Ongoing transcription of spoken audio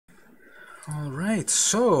All right,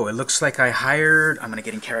 so it looks like I'm going to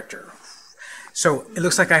get in character. So it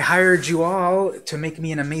looks like I hired you all to make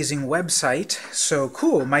me an amazing website. So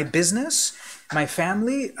cool. My business, my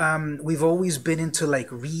family, we've always been into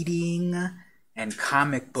like reading and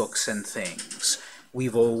comic books and things.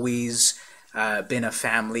 We've always been a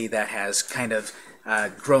family that has kind of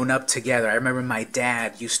grown up together. I remember my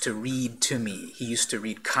dad used to read to me. He used to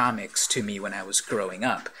read comics to me when I was growing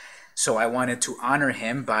up. So I wanted to honor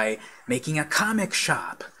him by making a comic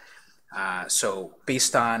shop. So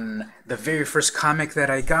based on the very first comic that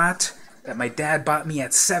I got, that my dad bought me at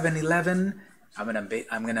 7-Eleven,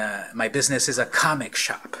 my business is a comic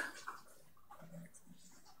shop.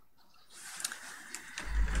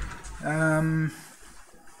 I've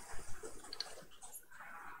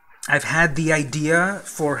had the idea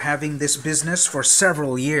for having this business for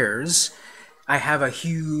several years. I have a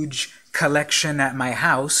huge collection at my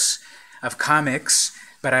house of comics,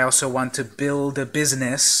 but I also want to build a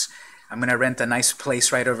business. I'm going to rent a nice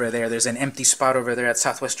place right over there. There's an empty spot over there at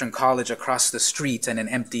Southwestern College across the street, and an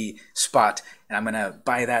empty spot. And I'm going to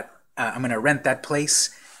buy that. I'm going to rent that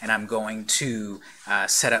place, and I'm going to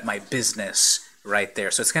set up my business right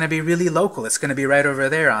there. So it's going to be really local. It's going to be right over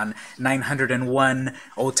there on 901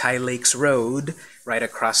 Otay Lakes Road, right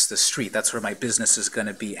across the street. That's where my business is going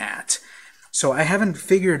to be at. So I haven't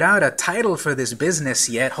figured out a title for this business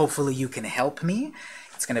yet. Hopefully you can help me.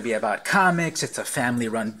 It's going to be about comics. It's a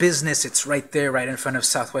family-run business. It's right there, right in front of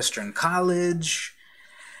Southwestern College.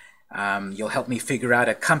 You'll help me figure out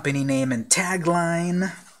a company name and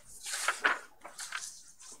tagline.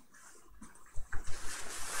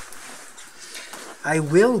 I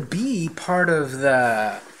will be part of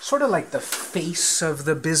the, sort of like the face of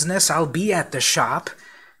the business. I'll be at the shop,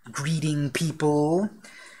 greeting people,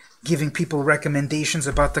 giving people recommendations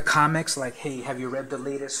about the comics, like, hey, have you read the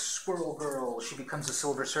latest Squirrel Girl? She becomes a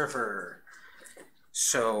Silver Surfer.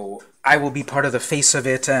 So I will be part of the face of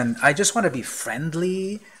it, and I just want to be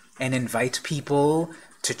friendly and invite people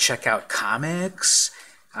to check out comics.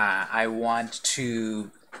 I want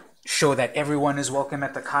to show that everyone is welcome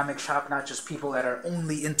at the comic shop, not just people that are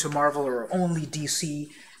only into Marvel or only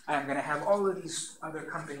DC. I'm going to have all of these other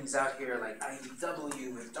companies out here like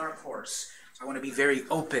IDW and Dark Horse. So I want to be very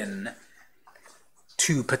open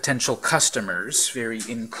to potential customers, very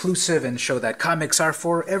inclusive, and show that comics are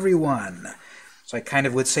for everyone. So I kind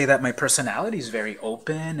of would say that my personality is very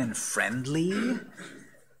open and friendly.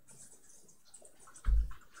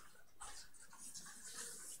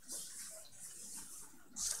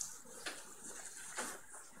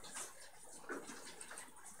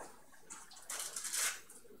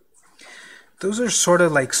 Those are sort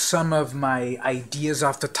of like some of my ideas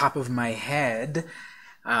off the top of my head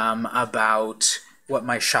about what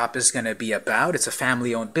my shop is going to be about. It's a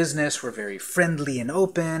family-owned business. We're very friendly and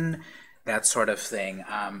open, that sort of thing.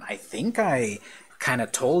 I think I kind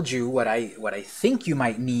of told you what I think you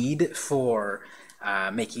might need for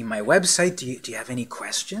making my website. Do you have any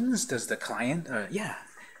questions? Does the client? Yeah.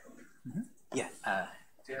 Yeah.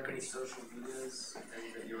 Do you have any social medias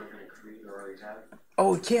that you were going to create or already have?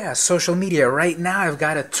 Oh yeah, social media. Right now I've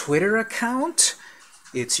got a Twitter account.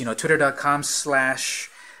 It's, twitter.com/,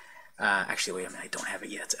 actually, wait a minute, I don't have it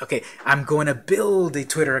yet. Okay, I'm going to build a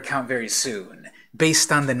Twitter account very soon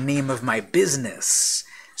based on the name of my business.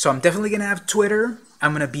 So I'm definitely going to have Twitter.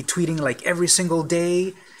 I'm going to be tweeting like every single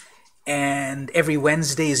day. And every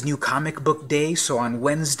Wednesday is New Comic Book Day. So on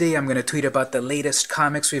Wednesday, I'm going to tweet about the latest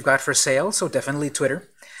comics we've got for sale. So definitely Twitter.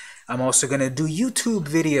 I'm also going to do YouTube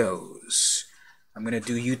videos. I'm going to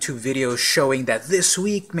do YouTube videos showing that this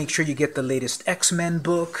week, make sure you get the latest X-Men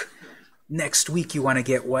book. Next week, you want to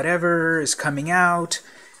get whatever is coming out.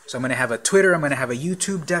 So I'm going to have a Twitter. I'm going to have a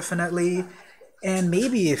YouTube, definitely. And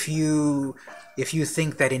maybe if you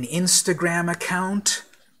think that an Instagram account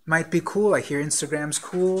might be cool. I hear Instagram's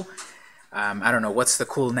cool. I don't know. What's the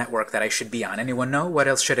cool network that I should be on? Anyone know? What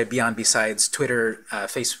else should I be on besides Twitter,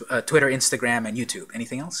 Twitter, Instagram, and YouTube?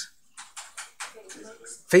 Anything else?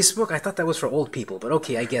 Facebook? I thought that was for old people, but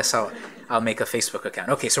okay, I guess I'll make a Facebook account.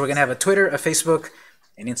 Okay, so we're gonna have a Twitter, a Facebook,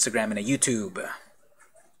 an Instagram, and a YouTube.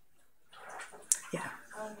 Yeah.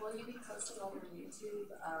 Will you be posting over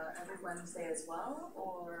YouTube every Wednesday as well,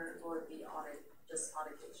 or will it be just on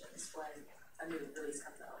occasions when a new release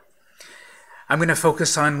comes out? I'm going to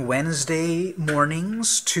focus on Wednesday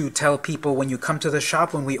mornings to tell people when you come to the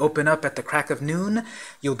shop, when we open up at the crack of noon,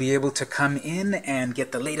 you'll be able to come in and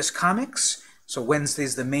get the latest comics. So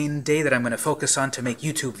Wednesday's the main day that I'm going to focus on to make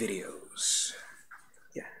YouTube videos.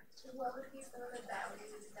 Yeah. What would be some of the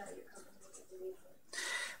values that your company would believe in?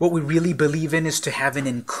 What we really believe in is to have an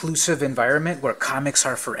inclusive environment where comics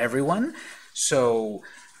are for everyone. So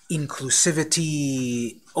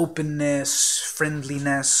inclusivity, openness,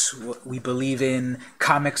 friendliness. We believe in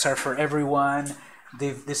comics are for everyone.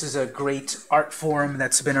 This is a great art form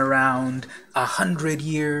that's been around 100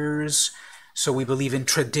 years. So we believe in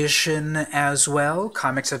tradition as well.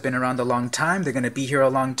 Comics have been around a long time. They're going to be here a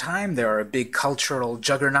long time. They are a big cultural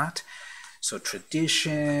juggernaut. So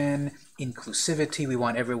tradition, inclusivity, we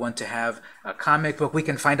want everyone to have a comic book. We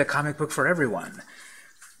can find a comic book for everyone.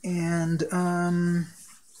 And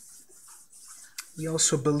we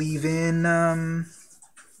also believe in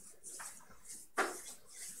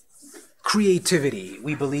creativity.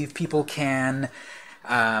 We believe people can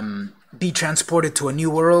be transported to a new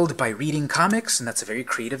world by reading comics, and that's a very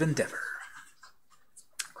creative endeavor.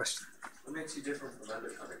 Question? What makes you different from other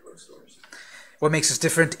comic book stores? What makes us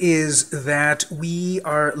different is that we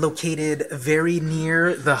are located very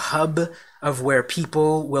near the hub of where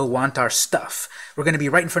people will want our stuff. We're going to be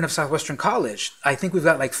right in front of Southwestern College. I think we've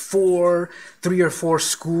got like 3 or 4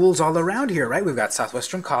 schools all around here, right? We've got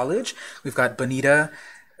Southwestern College, we've got Bonita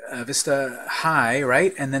Vista High,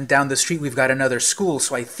 right? And then down the street we've got another school.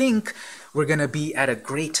 So I think we're going to be at a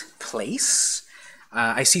great place.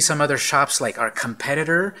 I see some other shops like our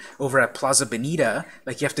competitor over at Plaza Bonita,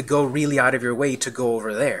 like you have to go really out of your way to go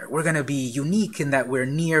over there. We're going to be unique in that we're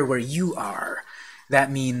near where you are. That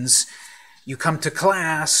means you come to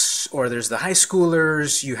class, or there's the high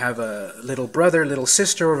schoolers, you have a little brother, little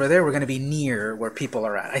sister over there. We're going to be near where people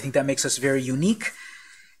are at. I think that makes us very unique.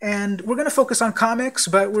 And we're going to focus on comics,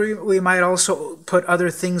 but we might also put other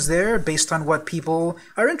things there based on what people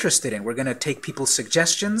are interested in. We're going to take people's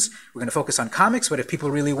suggestions. We're going to focus on comics, but if people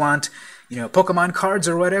really want, Pokemon cards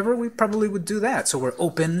or whatever, we probably would do that. So we're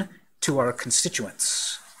open to our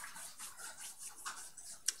constituents.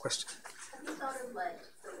 Question? Have you thought of like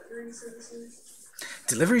delivery services?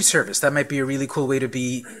 Delivery service, that might be a really cool way to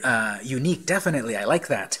be unique. Definitely, I like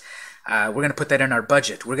that. We're going to put that in our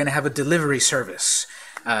budget. We're going to have a delivery service.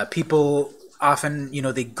 People often,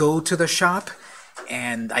 they go to the shop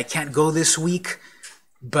and I can't go this week,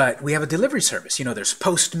 but we have a delivery service. There's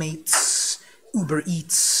Postmates, Uber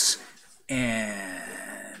Eats,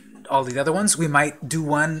 and all the other ones. We might do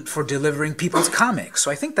one for delivering people's comics.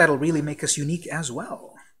 So I think that'll really make us unique as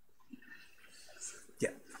well. Yeah.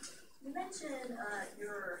 You mentioned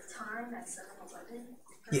your time at 7-Eleven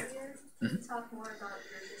Yeah. earlier. Can you talk more about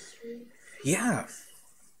your history? Yeah.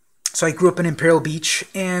 So I grew up in Imperial Beach,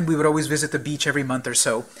 and we would always visit the beach every month or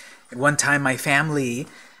so. And one time my family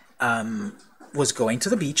was going to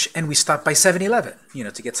the beach, and we stopped by 7-Eleven,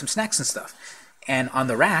 to get some snacks and stuff. And on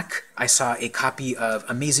the rack, I saw a copy of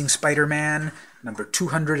Amazing Spider-Man number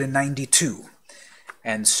 292.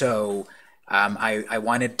 And so I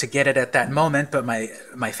wanted to get it at that moment, but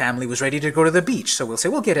my family was ready to go to the beach. So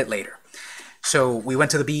we'll get it later. So we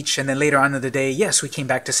went to the beach, and then later on in the day, yes, we came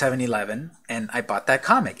back to 7-Eleven, and I bought that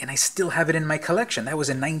comic, and I still have it in my collection. That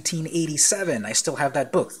was in 1987. I still have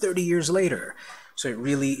that book 30 years later. So it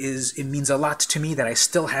means a lot to me that I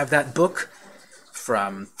still have that book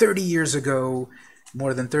from 30 years ago,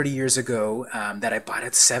 more than 30 years ago, that I bought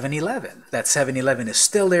at 7-Eleven. That 7-Eleven is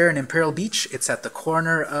still there in Imperial Beach. It's at the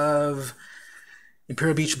corner of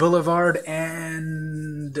Imperial Beach Boulevard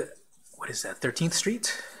and, 13th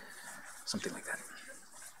Street? Something like that.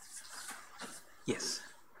 Yes.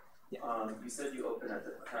 You said you open at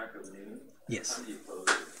the crack of noon? Yes. How do you close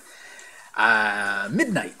it?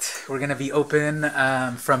 Midnight. We're going to be open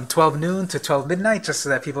from 12 noon to 12 midnight, just so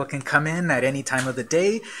that people can come in at any time of the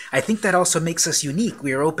day. I think that also makes us unique.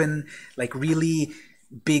 We are open like really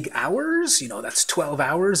big hours. That's 12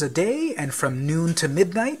 hours a day, and from noon to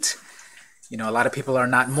midnight. A lot of people are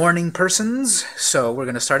not morning persons, so we're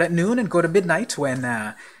going to start at noon and go to midnight when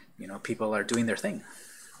people are doing their thing.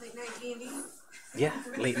 Late night D&D? Yeah,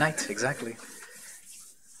 late night, exactly.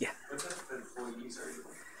 Yeah. What type of employees are you?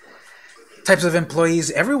 Types of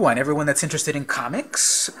employees, everyone that's interested in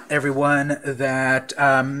comics, everyone that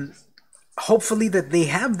hopefully that they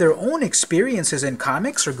have their own experiences in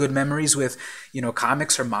comics or good memories with,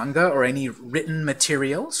 comics or manga or any written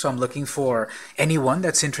material. So I'm looking for anyone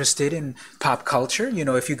that's interested in pop culture.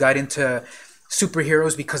 If you got into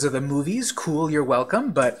superheroes because of the movies, cool, you're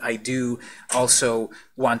welcome, but I do also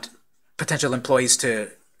want potential employees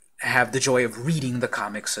to have the joy of reading the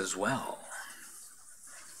comics as well.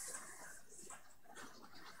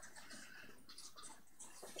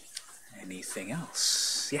 Anything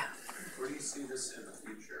else? Yeah. Where do you see this in the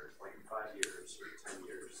future, like in 5 years or 10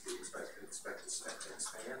 years? Do you expect to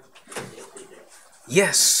expand?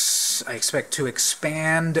 Yes, I expect to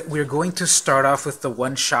expand. We're going to start off with the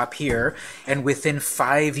one shop here, and within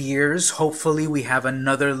 5 years, hopefully we have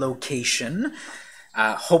another location.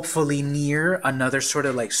 hopefully near another sort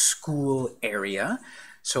of like school area.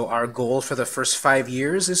 So our goal for the first 5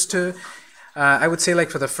 years is to, I would say like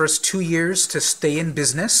for the first 2 years to stay in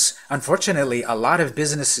business. Unfortunately, a lot of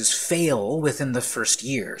businesses fail within the first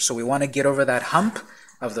year. So we want to get over that hump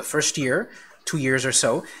of the first year, 2 years or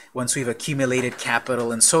so, once we've accumulated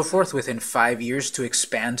capital and so forth, within 5 years to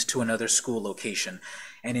expand to another school location.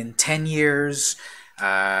 And in 10 years,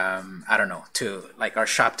 I don't know, to like our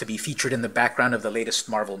shop to be featured in the background of the latest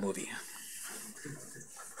Marvel movie.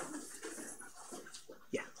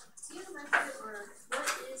 Yeah. Do you remember, or what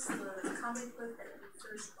is the comic book that you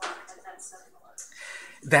first bought at that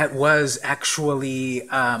 7-Eleven? That was actually,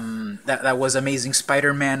 that was Amazing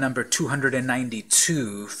Spider-Man number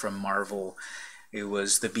 292 from Marvel. It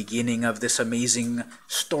was the beginning of this amazing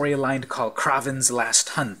storyline called Kraven's Last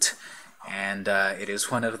Hunt. And it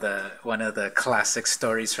is one of the classic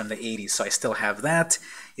stories from the 80s. So I still have that.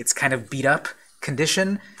 It's kind of beat up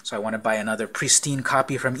condition, so I want to buy another pristine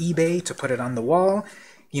copy from eBay to put it on the wall.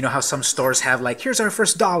 You know how some stores have like, here's our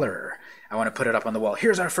first dollar. I want to put it up on the wall.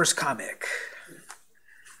 Here's our first comic.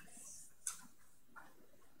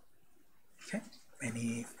 Okay.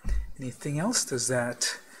 Anything else? Does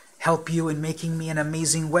that help you in making me an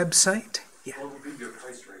amazing website? Yeah. What would be your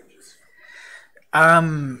price ranges?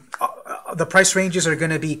 The price ranges are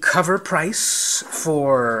going to be cover price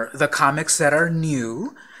for the comics that are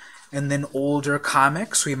new, and then older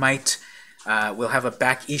comics we might we'll have a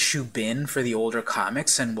back issue bin for the older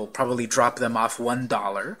comics, and we'll probably drop them off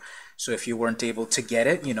 $1. So if you weren't able to get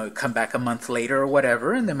it, you know, come back a month later or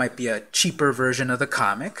whatever, and there might be a cheaper version of the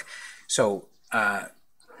comic. So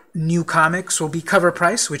new comics will be cover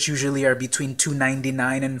price, which usually are between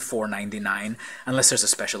 $2.99 and $4.99, unless there's a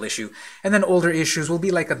special issue. And then older issues will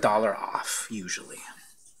be like $1 off, usually.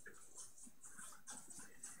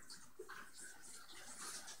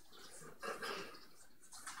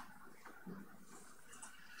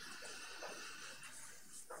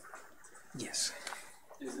 Yes.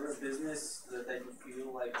 Is there a business that you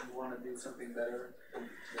feel like you want to do something better than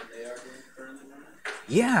they are doing currently?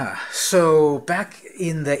 Yeah, so back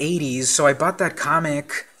in the 80s, so I bought that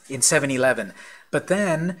comic in 7-Eleven, but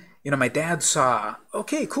then, you know, my dad saw,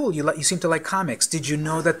 okay, cool, you seem to like comics. Did you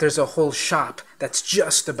know that there's a whole shop that's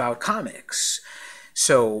just about comics?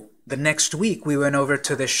 So the next week we went over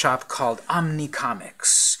to this shop called Omni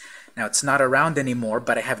Comics. Now it's not around anymore,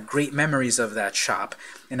 but I have great memories of that shop,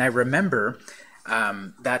 and I remember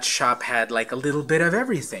that shop had like a little bit of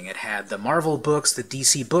everything. It had the Marvel books, the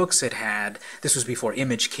DC books, it had, this was before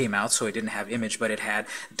Image came out, so it didn't have Image, but it had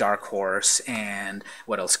Dark Horse and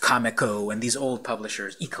what else, Comico, and these old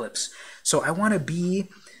publishers, Eclipse. So I want to be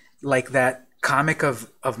like that comic of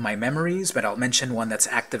my memories, but I'll mention one that's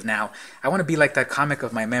active now. I want to be like that comic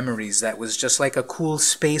of my memories that was just like a cool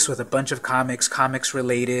space with a bunch of comics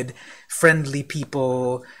related, friendly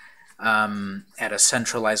people, at a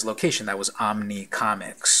centralized location. That was Omni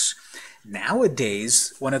Comics.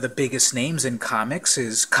 Nowadays, one of the biggest names in comics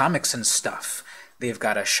is Comics and Stuff. They've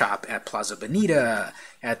got a shop at Plaza Bonita,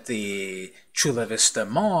 at the Chula Vista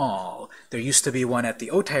Mall. There used to be one at the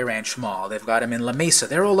Otay Ranch Mall. They've got them in La Mesa.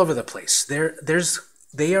 They're all over the place.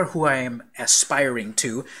 They are who I am aspiring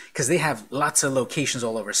to, because they have lots of locations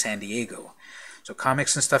all over San Diego. So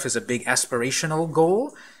Comics and Stuff is a big aspirational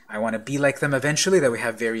goal. I want to be like them eventually, that we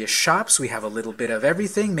have various shops, we have a little bit of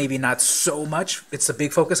everything, maybe not so much. It's a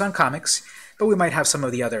big focus on comics, but we might have some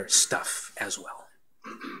of the other stuff as well.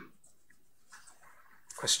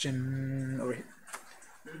 Question over here?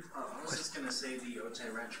 I was just gonna say the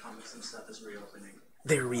Otay Ranch Comics and Stuff is reopening.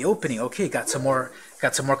 They're reopening. Okay, got some more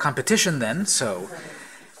competition then. So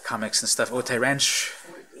Comics and Stuff, Otay Ranch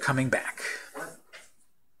coming back.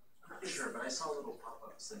 Sure, but I saw little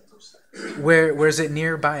pop-ups and those. Where's it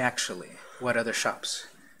nearby actually? What other shops?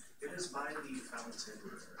 It is by the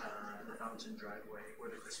fountain driveway where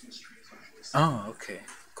the Christmas tree is usually set. Oh, okay.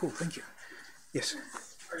 Cool, thank you. Yes.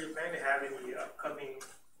 Are you planning to have any upcoming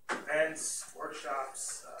events,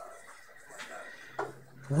 workshops, like that?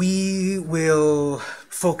 We will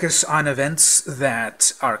focus on events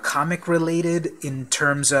that are comic related in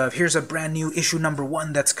terms of, here's a brand new issue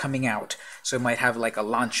 #1 that's coming out. So it might have like a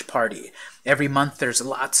launch party. Every month there's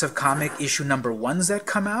lots of comic issue #1s that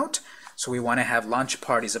come out. So we want to have launch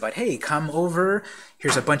parties about, hey, come over,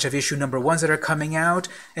 here's a bunch of issue #1s that are coming out,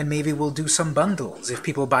 and maybe we'll do some bundles. If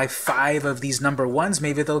people buy 5 of these #1s,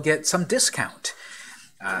 maybe they'll get some discount.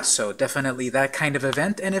 So definitely that kind of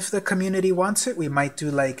event. And if the community wants it, we might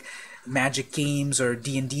do like Magic games or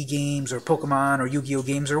D&D games or Pokemon or Yu-Gi-Oh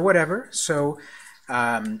games or whatever. So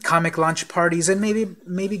comic launch parties and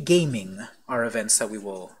maybe gaming are events that we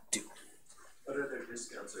will do. What other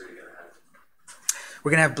discounts are you going to have?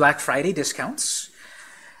 We're gonna have Black Friday discounts.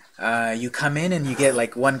 You come in and you get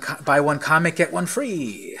like buy one comic, get one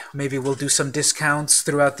free. Maybe we'll do some discounts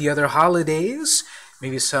throughout the other holidays.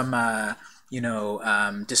 Maybe some,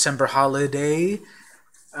 December holiday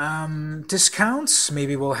discounts.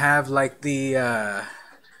 Maybe we'll have like the,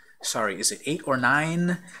 is it 8 or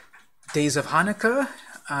 9 days of Hanukkah?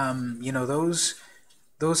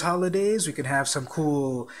 Those holidays. We could have some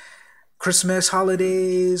cool Christmas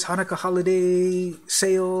holidays, Hanukkah holiday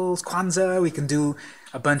sales, Kwanzaa. We can do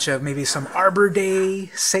a bunch of maybe some Arbor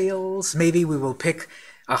Day sales. Maybe we will pick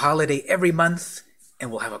a holiday every month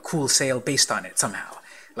and we'll have a cool sale based on it somehow.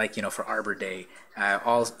 Like, for Arbor Day,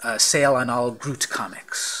 sale on all Groot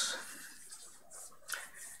comics.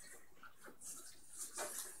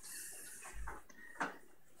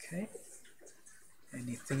 Okay.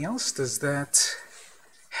 Anything else? Does that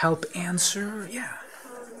help answer? Yeah.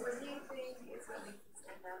 What do you think is what makes you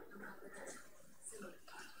stand out from other similar?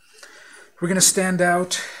 We're going to stand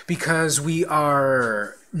out because we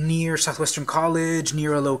are near Southwestern College,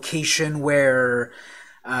 near a location where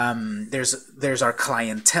there's our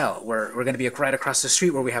clientele. We're going to be right across the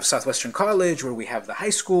street where we have Southwestern College, where we have the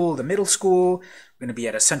high school, the middle school. We're going to be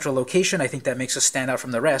at a central location. I think that makes us stand out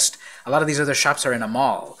from the rest. A lot of these other shops are in a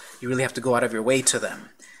mall. You really have to go out of your way to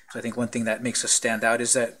them. So I think one thing that makes us stand out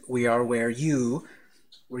is that we are where you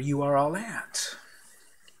are all at.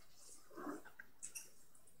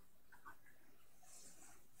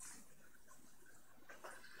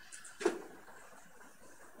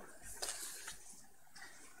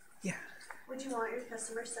 Would you want your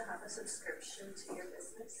customers to have a subscription to your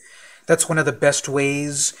business? That's one of the best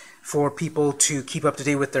ways for people to keep up to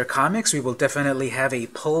date with their comics. We will definitely have a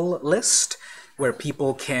pull list where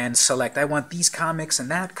people can select, I want these comics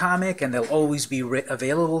and that comic, and they'll always be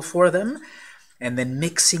available for them. And then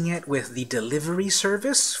mixing it with the delivery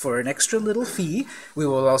service for an extra little fee, we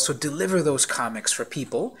will also deliver those comics for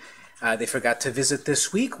people. They forgot to visit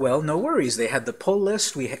this week. Well, no worries. They had the pull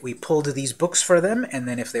list. We pulled these books for them, and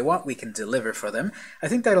then if they want, we can deliver for them. I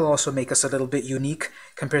think that'll also make us a little bit unique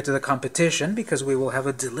compared to the competition because we will have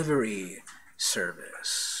a delivery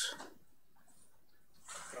service.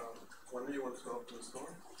 When do you want to open the store?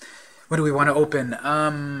 When do we want to open?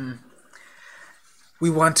 We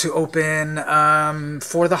want to open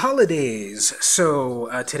for the holidays. So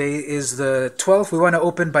today is the 12th. We want to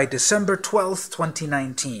open by December 12th,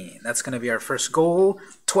 2019. That's going to be our first goal.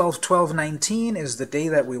 12/12/19 is the day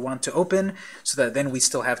that we want to open, so that then we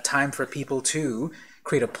still have time for people to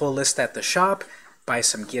create a pull list at the shop, buy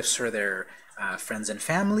some gifts for their friends and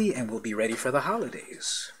family, and we'll be ready for the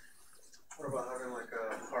holidays. What about having like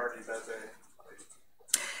a party that day?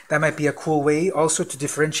 That might be a cool way also to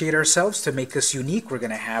differentiate ourselves, to make us unique. We're going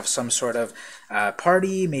to have some sort of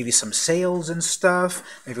party, maybe some sales and stuff.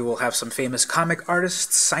 Maybe we'll have some famous comic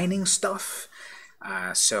artists signing stuff.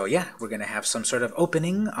 So yeah, we're going to have some sort of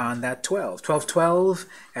opening on that 12/12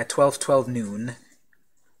 at 12/12 noon.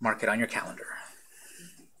 Mark it on your calendar.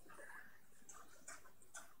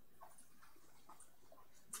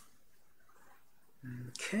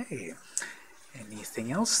 Okay.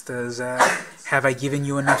 Anything else? Have I given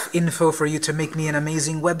you enough info for you to make me an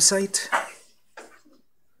amazing website?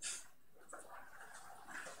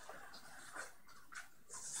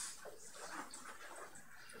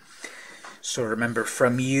 So remember,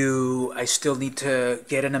 from you, I still need to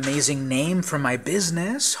get an amazing name for my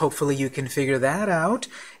business. Hopefully you can figure that out.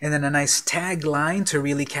 And then a nice tagline to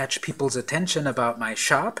really catch people's attention about my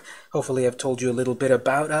shop. Hopefully I've told you a little bit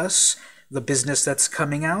about us, the business that's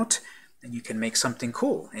coming out, and you can make something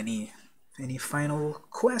cool. Any final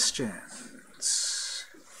questions?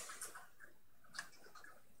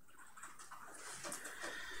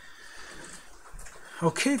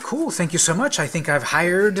 Okay, cool. Thank you so much. I think I've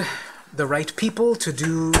hired the right people to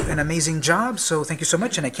do an amazing job, so thank you so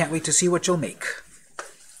much, and I can't wait to see what you'll make.